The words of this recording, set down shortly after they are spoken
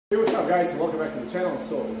guys, and welcome back to the channel.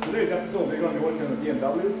 So today's episode we're going to be working on the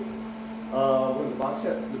BMW. Where's the box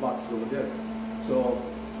at? The box is over there. So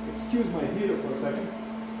excuse my heater for a second.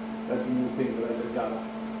 That's the new thing that I just got.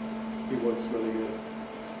 It works really good.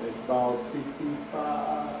 It's about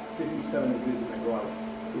 55, 57 degrees in my garage,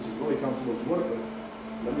 which is really comfortable to work with.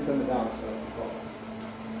 Let me turn it down so I can talk.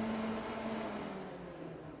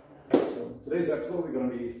 So today's episode we're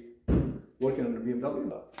going to be working on the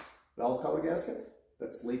BMW valve cover gasket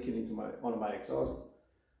that's leaking into one of my exhaust,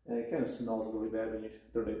 and it kind of smells really bad when you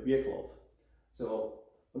turn the vehicle off. So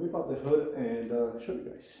let me pop the hood and show you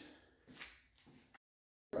guys.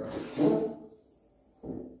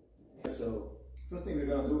 So first thing we're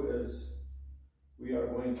going to do is we are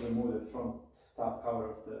going to remove the front top cover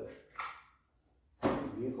of the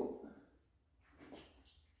vehicle.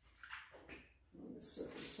 Let me set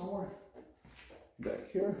this somewhere back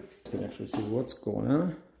here. You can actually see what's going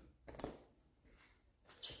on.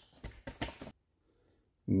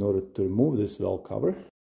 In order to remove this valve cover,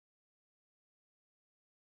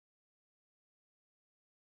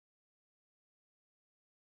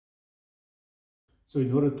 so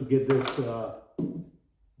in order to get this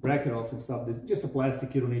bracket off and stuff, just a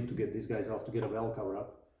plastic, you don't need to get these guys off to get a valve cover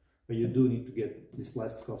up, but you do need to get this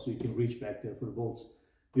plastic off so you can reach back there for the bolts.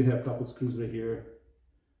 You have a couple screws right here,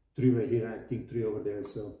 3 right here, and I think 3 over there.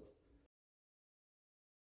 So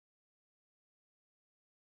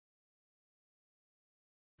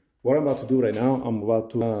what I'm about to do right now, I'm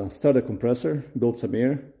about to start a compressor, build some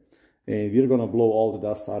air, and we're gonna blow all the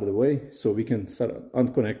dust out of the way so we can start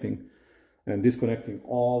unconnecting and disconnecting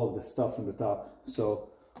all of the stuff from the top.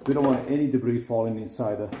 So we don't want any debris falling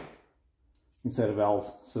inside the valve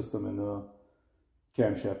system and the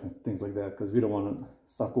camshaft and things like that, because we don't want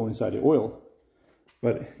stuff going inside the oil.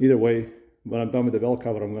 But either way, when I'm done with the valve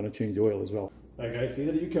cover, I'm gonna change the oil as well. Alright guys,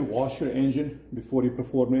 either you can wash your engine before you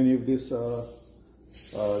perform any of these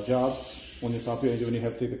jobs on your top of your engine, when you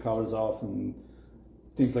have to take the covers off and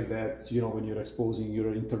things like that. You know, when you're exposing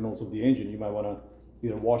your internals of the engine, you might want to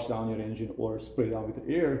either wash down your engine or spray down with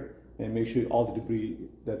air and make sure all the debris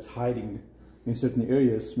that's hiding in certain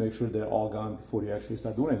areas, make sure they're all gone before you actually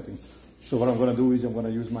start doing anything. So what I'm going to do is I'm going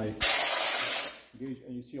to use my gauge,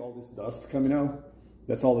 and you see all this dust coming out.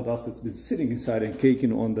 That's all the dust that's been sitting inside and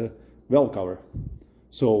caking on the valve cover.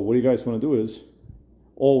 So what you guys want to do is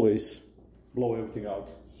always blow everything out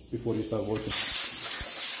before you start working.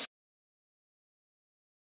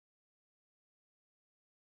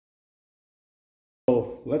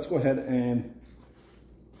 So let's go ahead and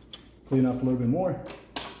clean up a little bit more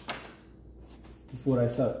before I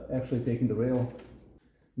start actually taking the rail.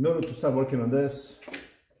 In order to start working on this,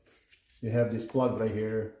 you have this plug right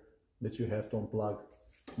here that you have to unplug.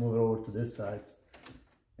 Move it over to this side,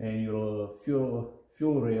 and your fuel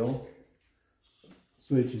rail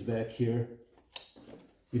switch is back here.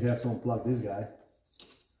 You have to unplug this guy,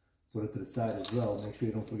 put it to the side as well. Make sure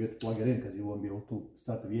you don't forget to plug it in, because you won't be able to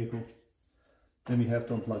start the vehicle. Then we have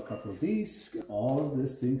to unplug a couple of these. All of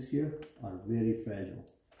these things here are very fragile,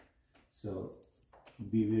 so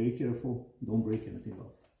be very careful. Don't break anything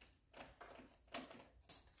off.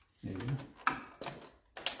 There you go.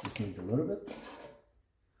 This needs a little bit.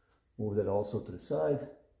 Move that also to the side.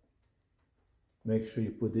 Make sure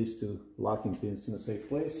you put these 2 locking pins in a safe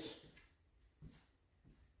place.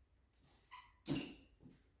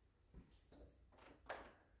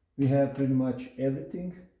 We have pretty much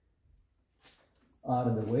everything out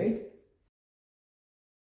of the way.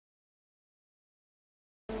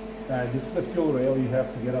 This is the fuel rail you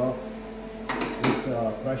have to get off. It's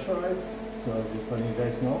pressurized, so just letting you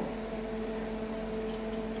guys know.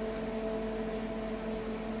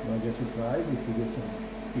 Don't get surprised if you get some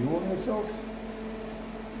fuel on yourself.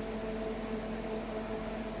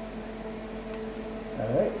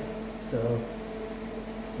 Alright, so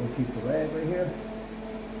we'll keep the rag right here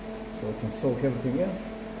so we can soak everything in.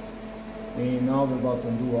 And now we're about to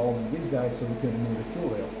undo all of these guys so we can remove the fuel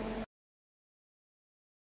rail.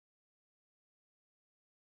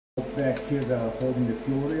 Back here, holding the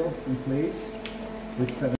fuel rail in place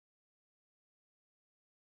with 7.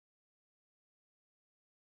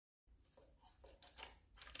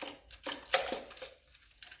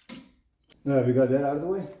 Alright, we got that out of the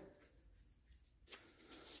way.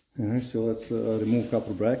 Alright, so let's remove a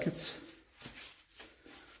couple of brackets.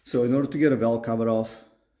 So in order to get a valve cover off,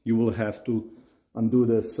 you will have to undo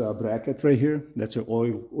this bracket right here. That's your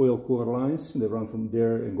oil cooler lines. They run from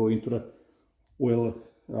there and go into the oil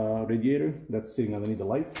radiator that's sitting underneath the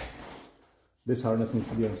light. This harness needs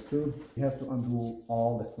to be unscrewed. You have to undo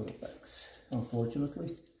all the coil packs,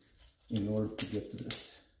 unfortunately, in order to get to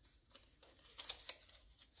this.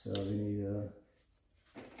 So we need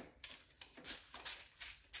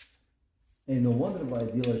And no wonder why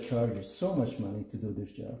dealer charges so much money to do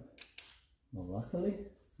this job. Well, luckily,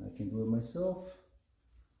 I can do it myself,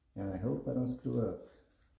 and I hope I don't screw it up.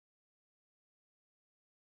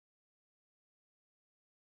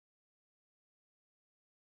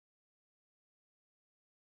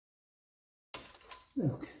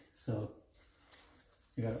 Okay, so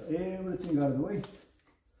you got everything out of the way.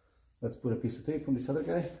 Let's put a piece of tape on this other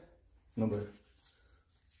guy, number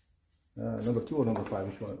 2 or number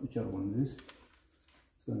 5, whichever one it is.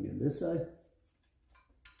 It's going to be on this side.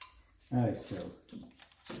 Alright, so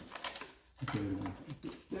okay, we're going to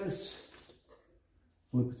put this,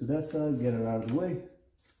 flip it to that side, get it out of the way,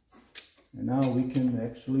 and now we can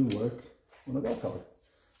actually work on the bell cover.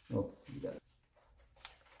 Oh, you got it.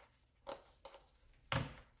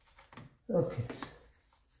 Okay.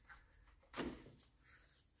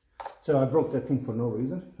 So I broke that thing for no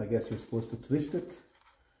reason. I guess you're supposed to twist it,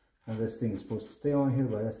 and this thing is supposed to stay on here,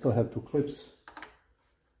 but I still have 2 clips.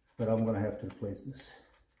 But I'm gonna have to replace this.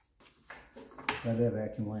 Got that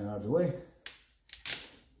vacuum line out of the way.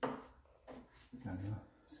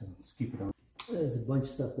 So let's keep it on. There's a bunch of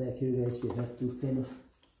stuff back here, guys. You have to kind of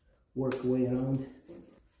work your way around.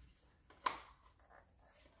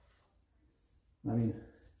 I mean,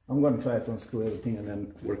 I'm gonna try to unscrew everything and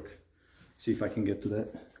then work. See if I can get to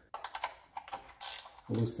that.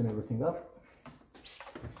 Loosen everything up.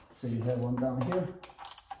 So you have one down here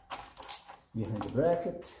behind the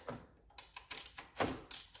bracket.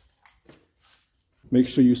 Make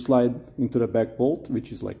sure you slide into the back bolt,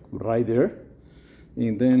 which is like right there,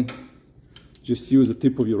 and then just use the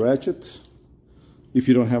tip of your ratchet. If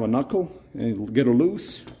you don't have a knuckle, and get it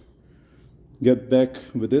loose, get back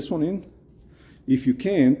with this one in. If you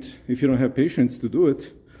can't, if you don't have patience to do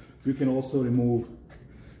it, you can also remove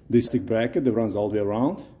this stick bracket that runs all the way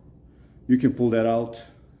around. You can pull that out,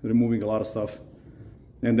 removing a lot of stuff,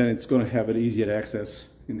 and then it's going to have an easier access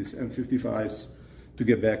in these N55s to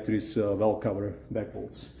get back to these valve cover back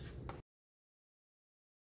bolts.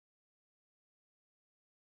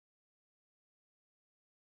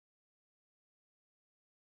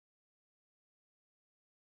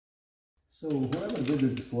 So whoever did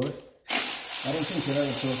this before, I don't think they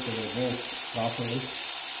ever tested the bolts properly,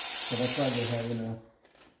 so that's why they're having a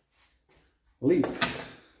leak.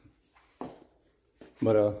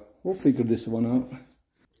 But we'll figure this one out.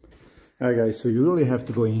 Alright guys, so you really have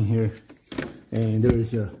to go in here, and there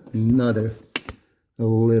is another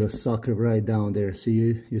little sucker right down there. So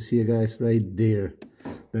you see it, guys, right there.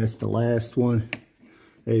 That's the last one.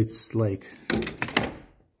 It's like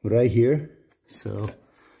right here. So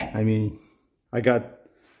I mean, I got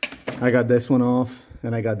this one off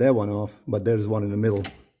and I got that one off, but there's one in the middle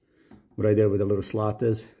right there where the little slot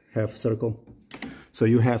is, half a circle. So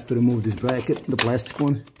you have to remove this bracket, the plastic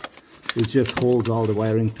one. It just holds all the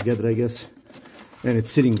wiring together, I guess, and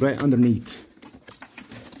it's sitting right underneath.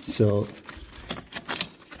 So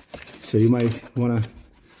you might wanna,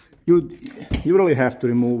 you really have to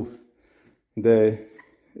remove the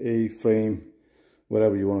A-frame,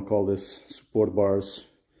 whatever you want to call this, support bars,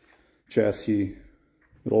 chassis,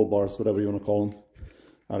 roll bars, whatever you want to call them.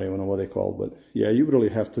 I don't even know what they call, but yeah, you really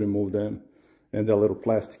have to remove them, and that little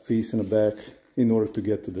plastic piece in the back in order to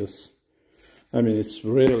get to this. I mean, it's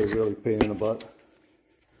really pain in the butt,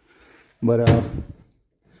 but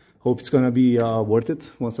hope it's gonna be worth it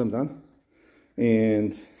once I'm done.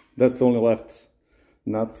 And that's the only left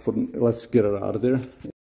nut for. Let's get it out of there.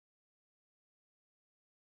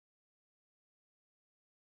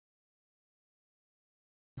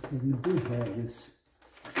 So we do have this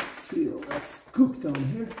seal that's cooked on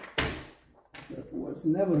here that was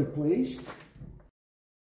never replaced.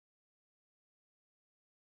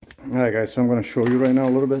 Alright guys, so I'm going to show you right now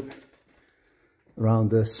a little bit around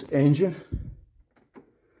this engine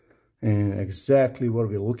and exactly what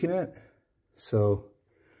we're looking at. So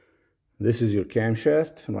this is your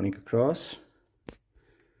camshaft running across,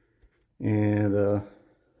 and let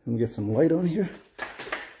me get some light on here.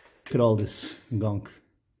 Look at all this gunk.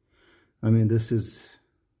 I mean, this is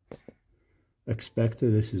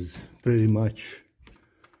expected. This is pretty much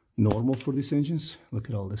normal for these engines.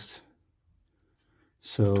 Look at all this.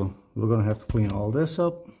 So we're gonna have to clean all this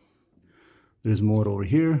up. There's more over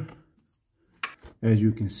here. As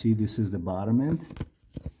you can see, this is the bottom end,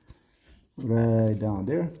 right down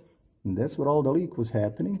there, and that's where all the leak was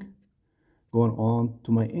happening, going on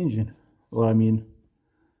to my engine, or I mean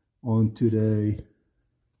onto the,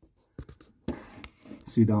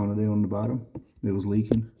 see down there on the bottom, it was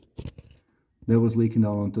leaking. That was leaking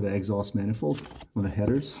down onto the exhaust manifold on the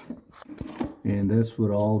headers, and that's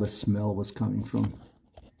where all the smell was coming from.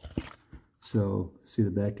 So see,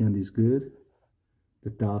 the back end is good, the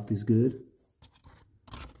top is good,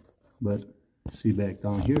 but see back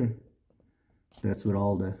down here, that's where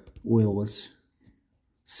all the oil was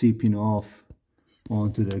seeping off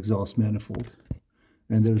onto the exhaust manifold.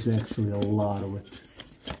 And there's actually a lot of it.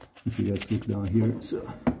 If you guys look down here,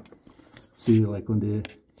 so see, like on the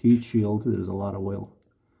heat shield, there's a lot of oil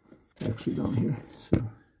actually down here. So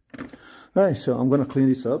all right, so I'm gonna clean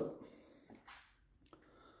this up,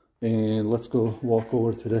 and let's go walk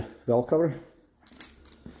over to the valve cover.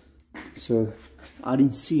 So I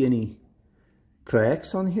didn't see any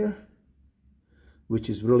cracks on here, which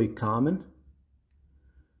is really common.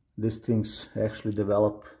 These things actually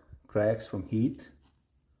develop cracks from heat,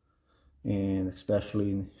 and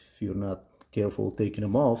especially if you're not careful taking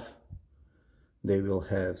them off, they will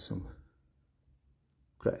have some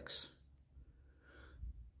cracks,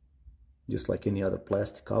 just like any other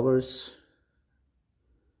plastic covers.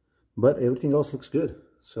 But everything else looks good.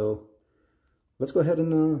 So let's go ahead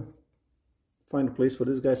and find a place for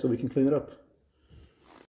this guy so we can clean it up.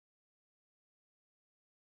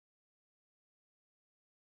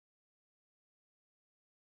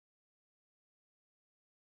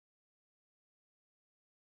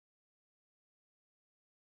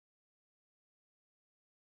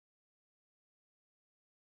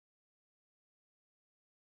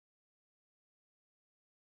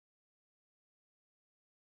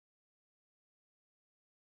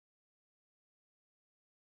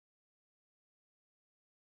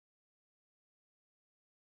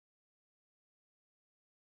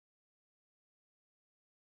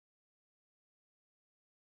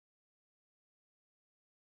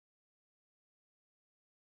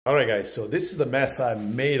 All right, guys, so this is the mess I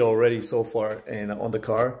made already so far and on the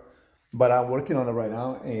car, but I'm working on it right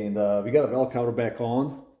now, and we got a valve cover back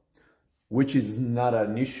on, which is not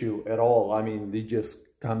an issue at all. I mean, it just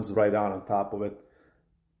comes right down on top of it.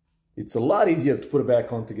 It's a lot easier to put it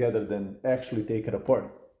back on together than actually take it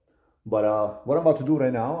apart. But what I'm about to do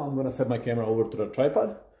right now, I'm gonna set my camera over to the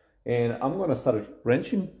tripod, and I'm gonna start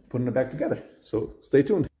wrenching, putting it back together. So stay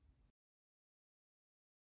tuned.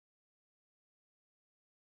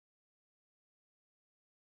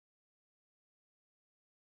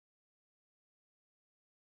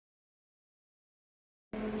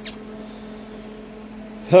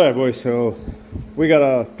 Alright boys, so we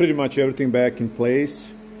got pretty much everything back in place.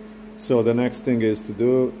 So the next thing is to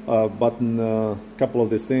do button a couple of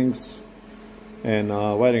these things and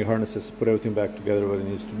wiring harnesses to put everything back together where it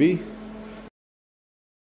needs to be.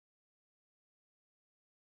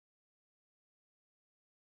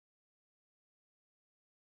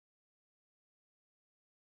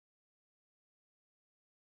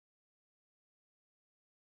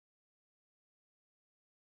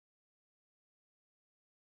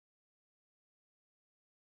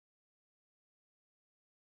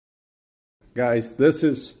 Guys, this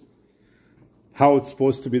is how it's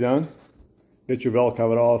supposed to be done. Get your valve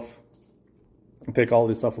cover off, take all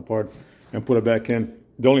this stuff apart and put it back in.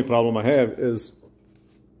 The only problem I have is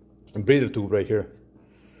a breather tube right here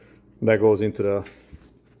that goes into the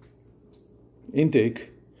intake.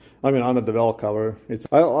 I mean, under the valve cover.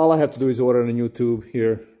 All I have to do is order a new tube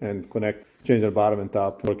here and connect, change the bottom and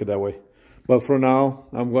top, work it that way. But for now,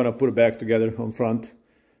 I'm gonna put it back together on front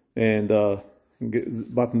and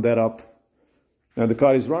button that up. And the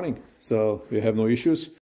car is running, so we have no issues.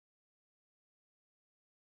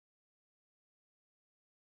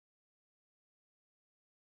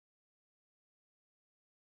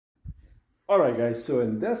 Alright guys, so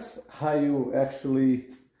and that's how you actually,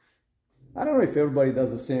 I don't know if everybody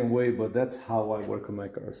does the same way, but that's how I work on my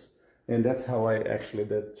cars. And that's how I actually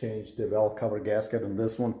did change the valve cover gasket on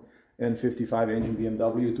this one. N55 engine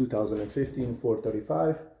BMW 2015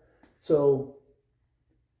 435. So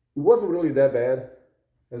it wasn't really that bad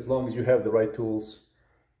as long as you have the right tools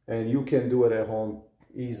and you can do it at home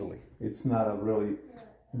easily. It's not really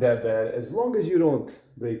that bad as long as you don't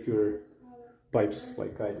break your pipes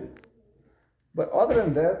like I did. But other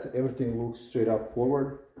than that, everything looks straight up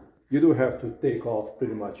forward. You do have to take off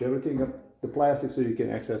pretty much everything, the plastic, so you can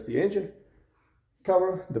access the engine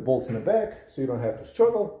cover, the bolts in the back, so you don't have to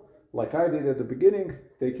struggle like I did at the beginning.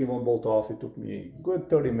 Taking one bolt off, it took me a good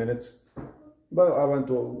 30 minutes. But I went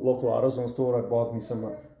to a local AutoZone store, I bought me some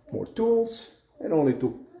more tools, and only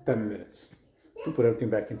took 10 minutes to put everything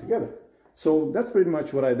back in together. So that's pretty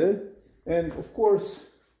much what I did. And of course,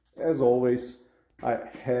 as always, I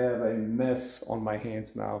have a mess on my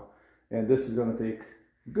hands now. And this is gonna take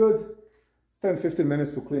good 10-15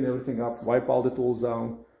 minutes to clean everything up, wipe all the tools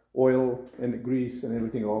down, oil and grease and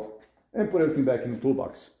everything off, and put everything back in the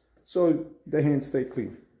toolbox, so the hands stay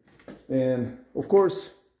clean. And of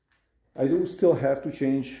course, I do still have to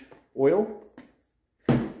change oil,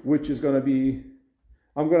 which is going to be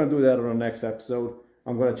I'm gonna do that on the next episode.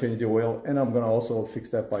 I'm gonna change the oil and I'm gonna also fix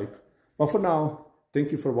that pipe. But for now,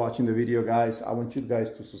 thank you for watching the video, guys. I want you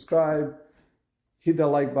guys to subscribe, hit the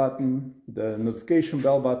like button, the notification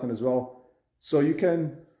bell button as well, so you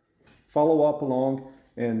can follow up along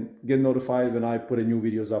and get notified when I put a new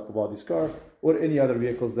videos up about this car or any other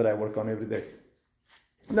vehicles that I work on every day.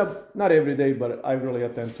 No, not every day, but I really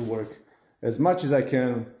attempt to work as much as I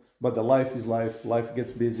can, but the life is life. Life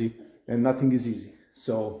gets busy and nothing is easy.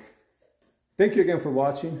 So thank you again for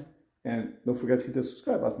watching, and don't forget to hit the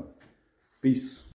subscribe button. Peace.